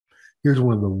Here's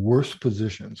one of the worst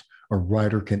positions a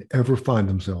writer can ever find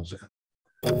themselves in.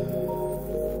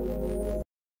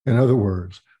 In other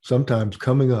words, sometimes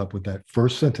coming up with that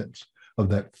first sentence of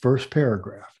that first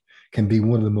paragraph can be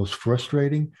one of the most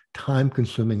frustrating,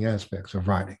 time-consuming aspects of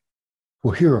writing.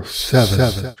 Well, here are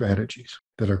seven strategies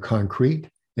that are concrete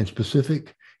and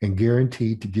specific and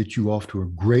guaranteed to get you off to a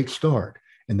great start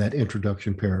in that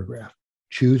introduction paragraph.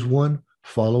 Choose one,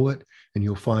 follow it, and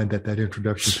you'll find that that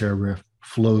introduction paragraph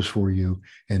flows for you,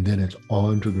 and then it's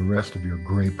on to the rest of your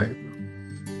great paper.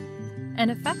 An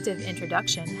effective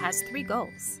introduction has three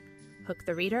goals: hook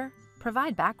the reader,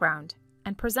 provide background,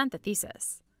 and present the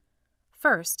thesis.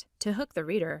 First, to hook the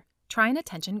reader, try an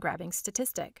attention-grabbing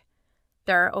statistic.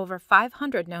 There are over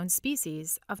 500 known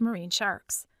species of marine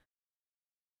sharks.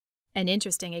 An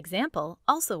interesting example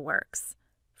also works.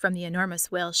 From the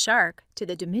enormous whale shark to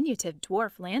the diminutive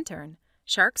dwarf lantern,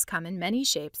 sharks come in many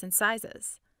shapes and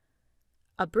sizes.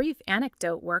 A brief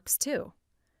anecdote works too.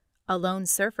 A lone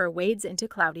surfer wades into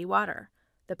cloudy water.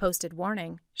 The posted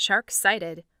warning, "Shark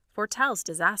sighted," foretells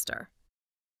disaster.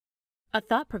 A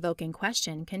thought-provoking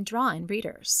question can draw in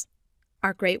readers.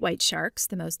 Are great white sharks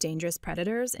the most dangerous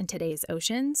predators in today's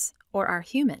oceans, or are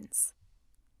humans?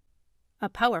 A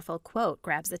powerful quote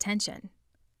grabs attention.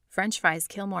 French fries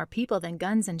kill more people than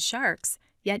guns and sharks,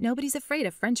 yet nobody's afraid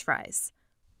of French fries.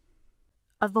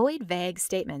 Avoid vague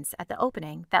statements at the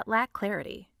opening that lack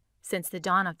clarity. Since the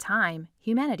dawn of time,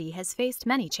 humanity has faced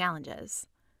many challenges.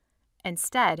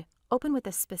 Instead, open with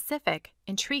a specific,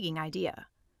 intriguing idea.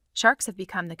 Sharks have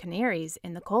become the canaries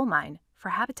in the coal mine for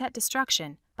habitat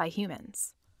destruction by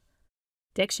humans.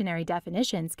 Dictionary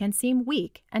definitions can seem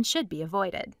weak and should be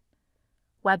avoided.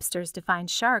 Webster's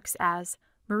defines sharks as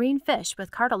marine fish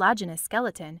with cartilaginous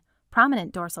skeleton,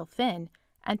 prominent dorsal fin,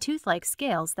 and tooth-like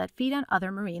scales that feed on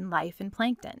other marine life and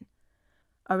plankton.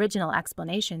 Original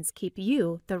explanations keep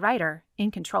you, the writer, in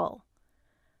control.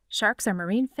 Sharks are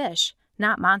marine fish,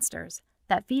 not monsters,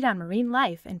 that feed on marine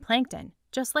life and plankton,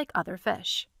 just like other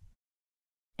fish.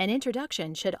 An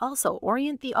introduction should also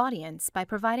orient the audience by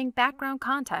providing background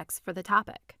context for the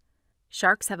topic.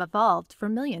 Sharks have evolved for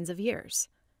millions of years.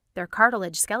 Their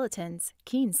cartilage skeletons,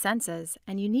 keen senses,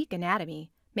 and unique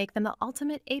anatomy make them the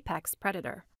ultimate apex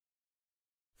predator.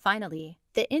 Finally,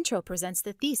 the intro presents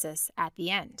the thesis at the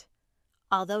end.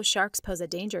 Although sharks pose a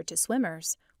danger to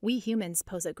swimmers, we humans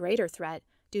pose a greater threat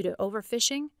due to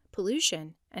overfishing,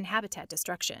 pollution, and habitat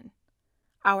destruction.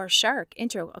 Our shark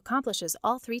intro accomplishes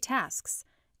all three tasks.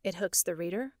 It hooks the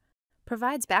reader,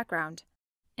 provides background,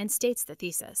 and states the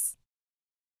thesis.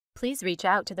 Please reach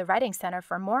out to the Writing Center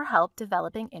for more help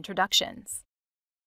developing introductions.